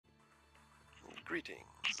Greetings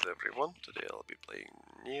everyone, today I'll be playing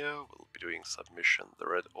Nioh. We'll be doing submission the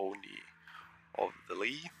Red Oni of the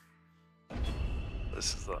Lee.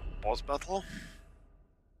 This is a boss battle.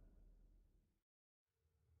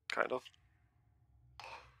 Kind of.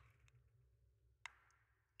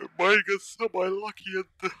 I might get semi-lucky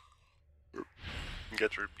and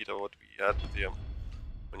get a repeat of what we had with the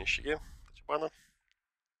Onishige, Tachibana.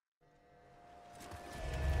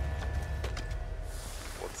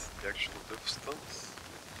 What's the actual distance?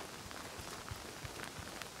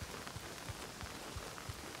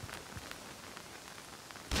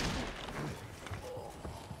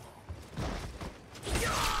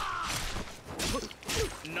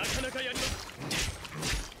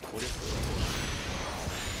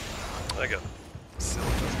 Again, silly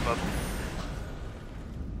battle.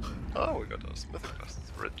 Oh, we got a smithing test,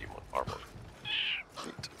 red demon armor.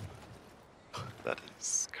 Neat. That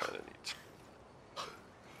is kinda neat.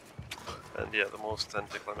 And yeah, the most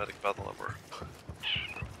anticlimactic battle ever.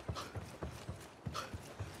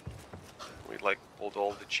 We like pulled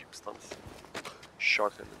all the cheap stunts.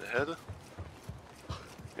 Shot him in the head.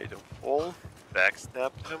 Made him fall.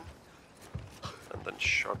 Backstabbed him. And then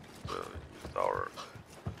shot used our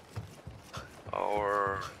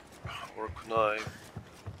kunai.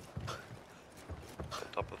 On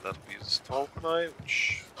top of that we use stone kunai,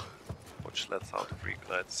 which lets out 3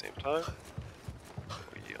 kunai at the same time.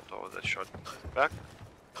 We on top of that shot his back,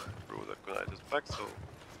 threw the kunai to his back, so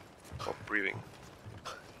stop breathing.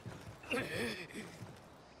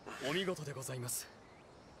 お見事でございます。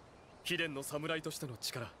貴殿の侍としての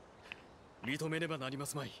力、認めねばなりま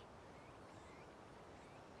すまい。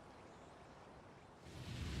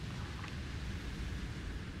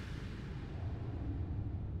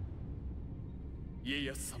家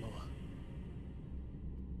康様は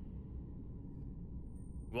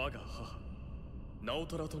我が母直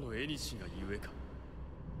虎との縁がゆえか、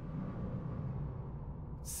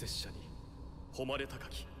拙者に誉れ高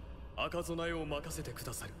き赤備えを任せてく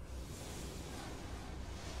ださる。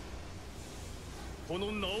こ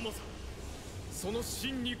の直政、その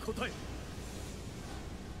真に応え、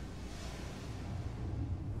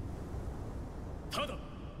ただ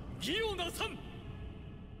義をなさん。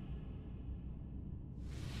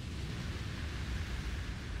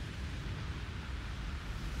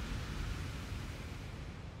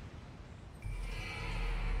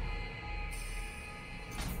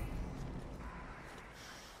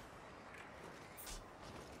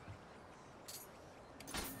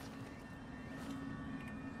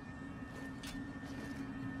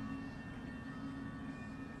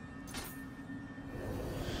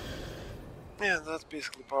Yeah, that's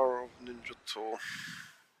basically power of ninjutsu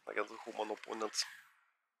against the human opponents.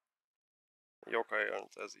 Yokai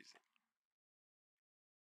aren't as easy.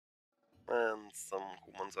 And some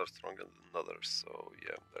humans are stronger than others, so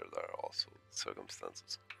yeah, there are also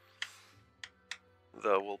circumstances.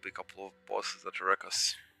 There will be a couple of bosses that wreck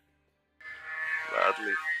us.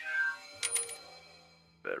 Badly.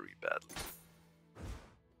 Very badly.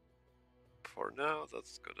 For now,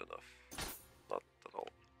 that's good enough. Not at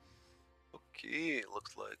all. Okay,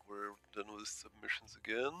 looks like we're done with submissions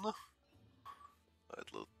again. I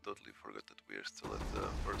totally forgot that we are still at the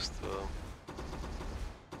first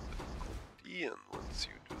difficulty, and once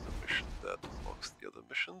you do the mission, that unlocks the other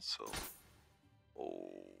missions, so...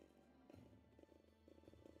 Oh...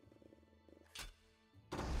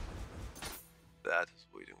 That is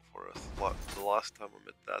waiting for us. The last time I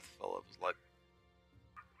met that fella, I was like...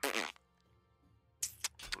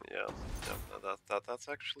 Yeah, that's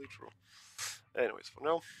actually true. Anyways, for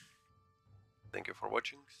now, thank you for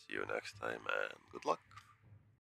watching, see you next time, and good luck!